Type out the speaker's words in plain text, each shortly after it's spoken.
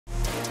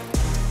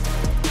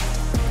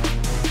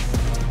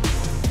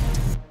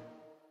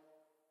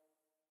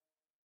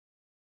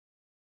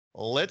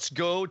Let's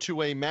go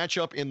to a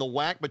matchup in the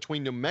WAC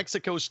between New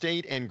Mexico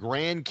State and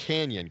Grand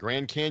Canyon.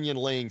 Grand Canyon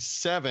laying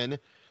 7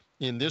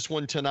 in this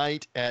one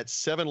tonight at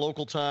 7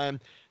 local time,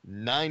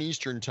 9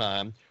 Eastern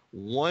time.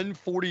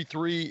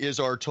 143 is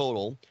our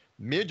total.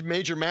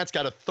 Mid-major Matt's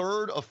got a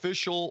third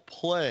official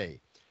play.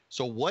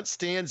 So what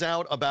stands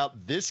out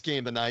about this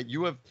game tonight?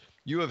 You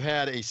have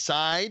had a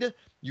side,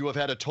 you have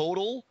had a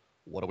total.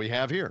 What do we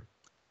have here?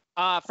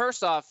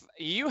 First off,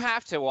 you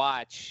have to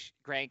watch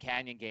Grand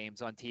Canyon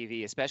games on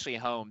TV, especially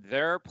at home.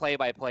 Their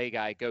play-by-play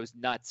guy goes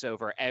nuts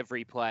over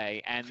every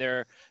play, and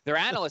their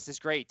analyst is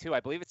great too.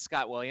 I believe it's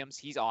Scott Williams.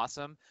 He's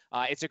awesome.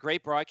 It's a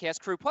great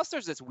broadcast crew. Plus,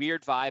 there's this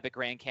weird vibe at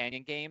Grand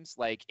Canyon games.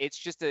 Like, it's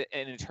just an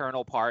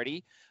eternal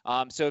party.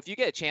 So if you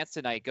get a chance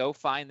tonight, go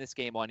find this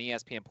game on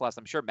ESPN Plus.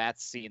 I'm sure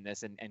Matt's seen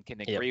this and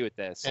can agree with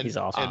this. And he's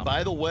awesome. And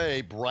by the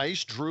way,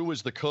 Bryce Drew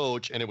is the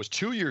coach, and it was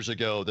 2 years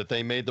ago that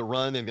they made the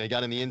run and they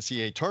got in the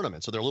NCAA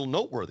tournament. So they're a little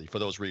noteworthy for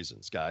those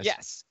reasons, guys.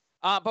 Yes.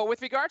 But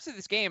with regards to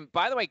this game,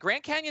 by the way,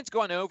 Grand Canyon's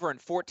gone over in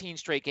 14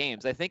 straight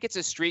games. I think it's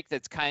a streak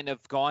that's kind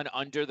of gone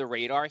under the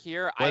radar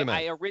here. Wait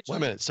a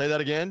minute. Say that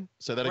again.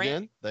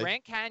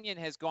 Grand Canyon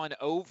has gone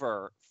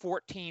over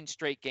 14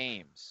 straight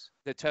games,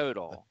 the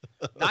total.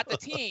 Not the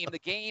team, the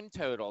game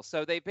total.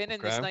 So they've been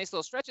in this nice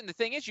little stretch. And the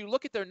thing is, you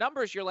look at their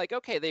numbers, you're like,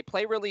 okay, they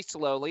play really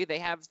slowly. They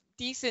have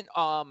decent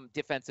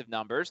defensive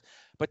numbers,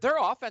 but their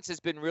offense has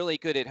been really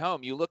good at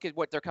home. You look at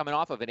what they're coming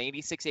off of, an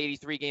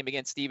 86-83 game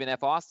against Stephen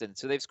F. Austin.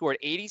 So they've scored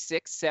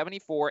 86,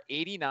 74,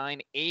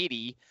 89,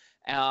 80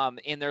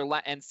 in their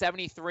and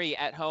 73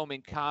 at home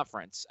in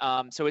conference.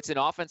 So it's an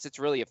offense that's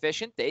really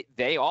efficient.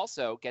 They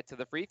also get to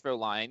the free throw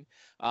line.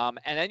 And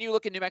then you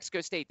look at New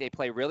Mexico State. They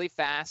play really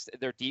fast.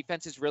 Their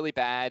defense is really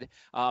bad.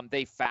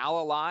 They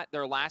foul a lot.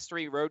 Their last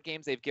 3 road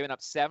games, they've given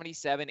up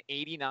 77,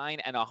 89,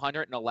 and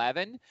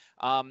 111.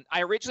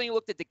 I originally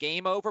looked at the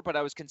game over, but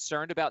I was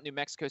concerned about New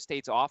Mexico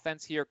State's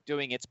offense here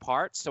doing its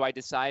part. So I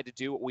decided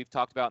to do what we've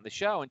talked about in the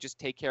show and just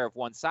take care of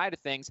one side of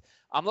things.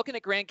 I'm looking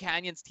at Grand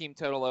Canyon's team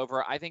total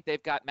over. I think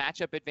they've got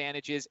matchup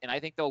advantages, and I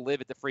think they'll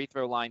live at the free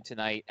throw line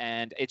tonight.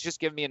 And it's just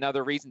given me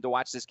another reason to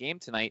watch this game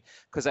tonight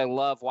because I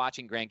love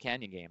watching Grand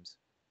Canyon games.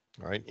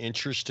 All right,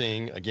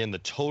 interesting. Again, the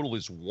total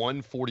is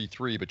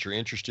 143, but you're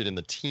interested in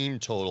the team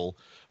total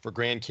for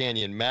Grand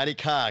Canyon. Matty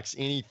Cox,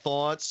 any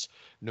thoughts?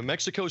 New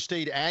Mexico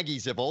State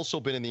Aggies have also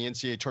been in the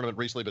NCAA tournament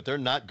recently, but they're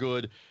not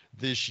good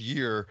this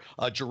year.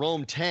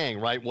 Jerome Tang,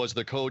 right, was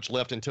the coach,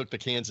 left and took the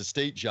Kansas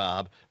State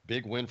job.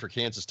 Big win for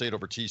Kansas State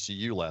over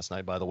TCU last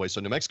night, by the way. So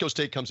New Mexico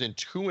State comes in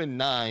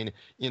 2-9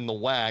 in the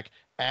WAC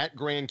at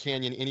Grand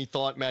Canyon. Any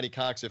thought, Matty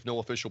Cox, if no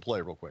official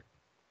play, real quick?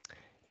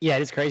 Yeah,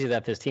 it's crazy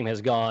that this team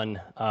has gone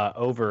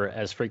over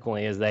as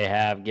frequently as they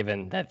have,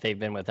 given that they've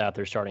been without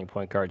their starting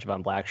point guard,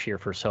 Javon Blackshear,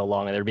 for so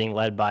long. And they're being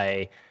led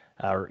by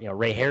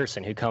Ray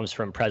Harrison, who comes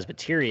from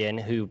Presbyterian,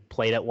 who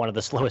played at one of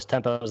the slowest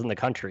tempos in the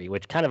country,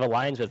 which kind of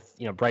aligns with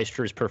Bryce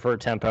Drew's preferred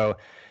tempo.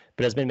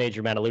 But as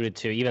Major Matt alluded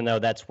to, even though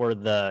that's where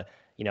the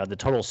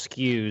total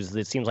skews,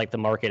 it seems like the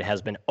market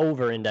has been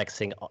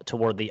over-indexing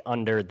toward the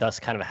under, thus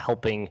kind of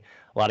helping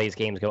a lot of these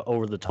games go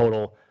over the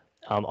total.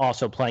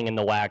 Also playing in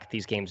the WAC,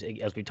 these games,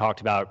 as we talked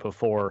about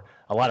before,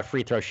 a lot of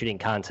free throw shooting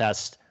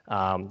contests.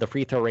 The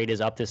free throw rate is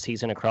up this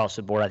season across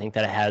the board. I think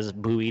that it has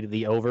buoyed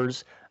the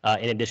overs.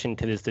 In addition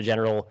to the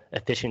general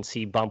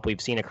efficiency bump we've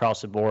seen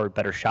across the board,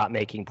 better shot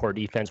making, poor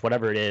defense,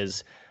 whatever it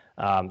is.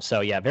 So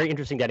yeah, very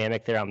interesting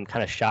dynamic there. I'm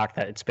kind of shocked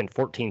that it's been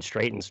 14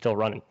 straight and still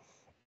running.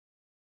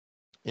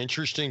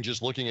 Interesting,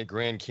 just looking at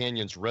Grand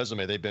Canyon's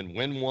resume. They've been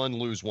win one,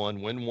 lose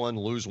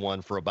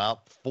one for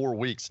about 4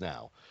 weeks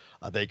now.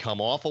 They come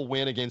off a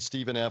win against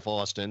Stephen F.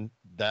 Austin.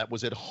 That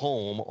was at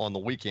home on the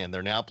weekend.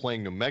 They're now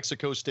playing New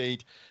Mexico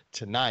State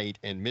tonight,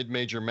 and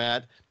Mid-Major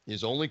Matt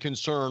is only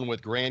concerned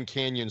with Grand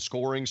Canyon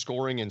scoring,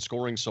 and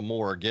scoring some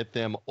more. Get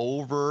them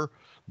over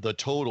the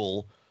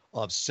total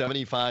of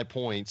 75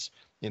 points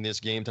in this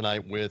game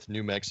tonight with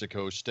New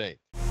Mexico State.